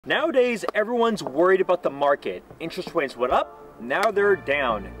Nowadays, everyone's worried about the market. Interest rates went up, now they're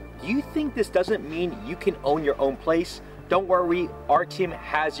down. Do you think this doesn't mean you can own your own place? Don't worry, our team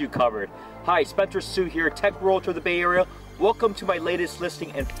has you covered. Hi, Spencer Su here, tech realtor of the Bay Area. Welcome to my latest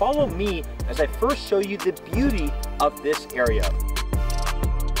listing and follow me as I first show you the beauty of this area.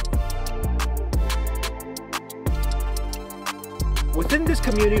 Within this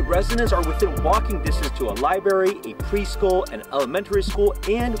community, residents are within walking distance to a library, a preschool, an elementary school,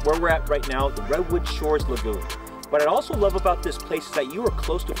 and where we're at right now, the Redwood Shores Lagoon. What I also love about this place is that you are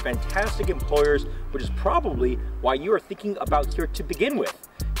close to fantastic employers, which is probably why you are thinking about here to begin with.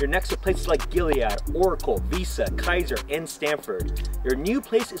 You're next to places like Gilead, Oracle, Visa, Kaiser, and Stanford. Your new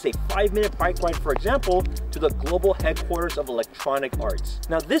place is a 5-minute bike ride, for example, to the global headquarters of electronic arts.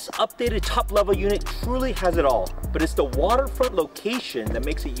 Now, this updated top-level unit truly has it all, but it's the waterfront location that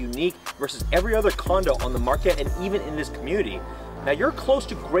makes it unique versus every other condo on the market and even in this community. Now, you're close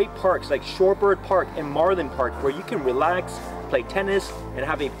to great parks like Shorebird Park and Marlin Park where you can relax, play tennis, and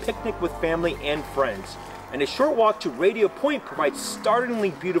have a picnic with family and friends. And a short walk to Radio Point provides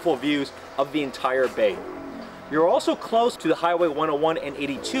startlingly beautiful views of the entire bay. You're also close to the Highway 101 and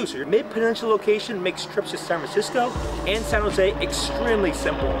 82, so your mid-Peninsula location makes trips to San Francisco and San Jose extremely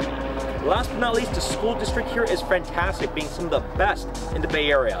simple. Last but not least, the school district here is fantastic, being some of the best in the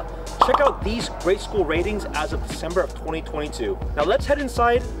Bay Area. Check out these great school ratings as of December of 2022. Now let's head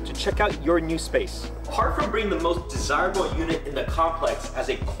inside to check out your new space. Apart from being the most desirable unit in the complex as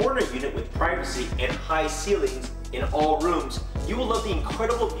a corner unit with privacy and high ceilings in all rooms, you will love the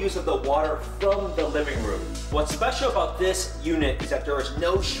incredible views of the water from the living room. What's special about this unit is that there is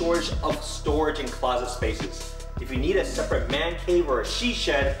no shortage of storage and closet spaces. If you need a separate man cave or a she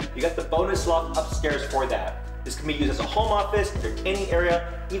shed, you got the bonus loft upstairs for that. This can be used as a home office, entertaining area,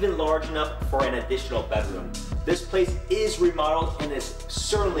 even large enough for an additional bedroom. This place is remodeled and is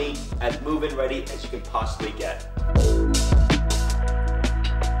certainly as move-in ready as you can possibly get.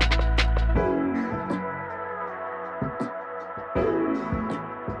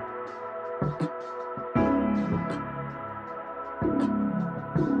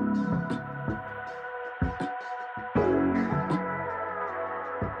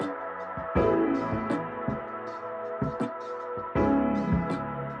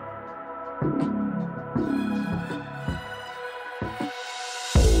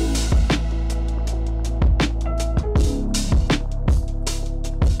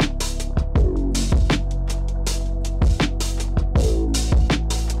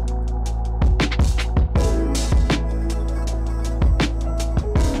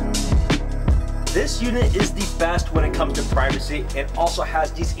 This unit is the best when it comes to privacy and also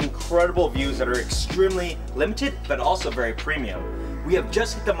has these incredible views that are extremely limited but also very premium. We have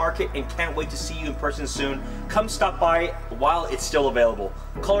just hit the market and can't wait to see you in person soon. Come stop by while it's still available.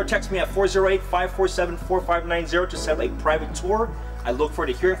 Call or text me at 408-547-4590 to set up a private tour. I look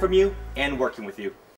forward to hearing from you and working with you.